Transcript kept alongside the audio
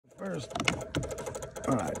first.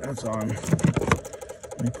 All right, that's on.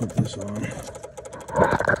 Let me put this on.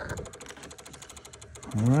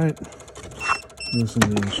 All right, listen to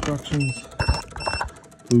the instructions.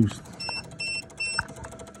 Boost.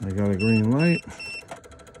 I got a green light.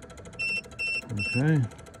 Okay.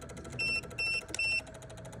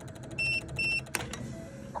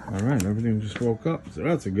 All right, everything just woke up, so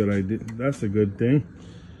that's a good idea. That's a good thing.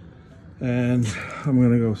 And I'm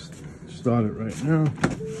gonna go start it right now.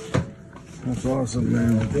 That's awesome,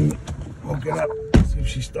 man. The thing woke it up. See if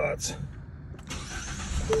she starts.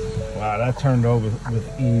 Wow, that turned over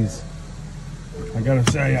with ease. I gotta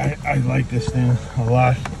say, I like this thing a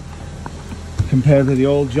lot compared to the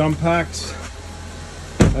old jump packs.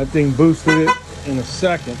 That thing boosted it in a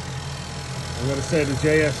second. I gotta say, the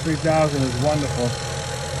JS3000 is wonderful.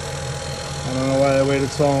 I don't know why I waited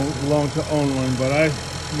so long to own one, but I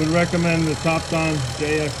would recommend the TOPDON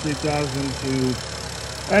JS3000 to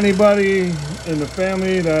anybody in the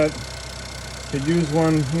family that could use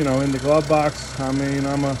one, you know, in the glove box. I mean,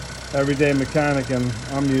 I'm a everyday mechanic and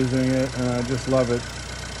I'm using it and I just love it.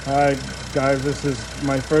 Alright guys, this is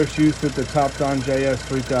my first use with the TOPDON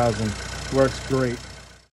JS3000. Works great.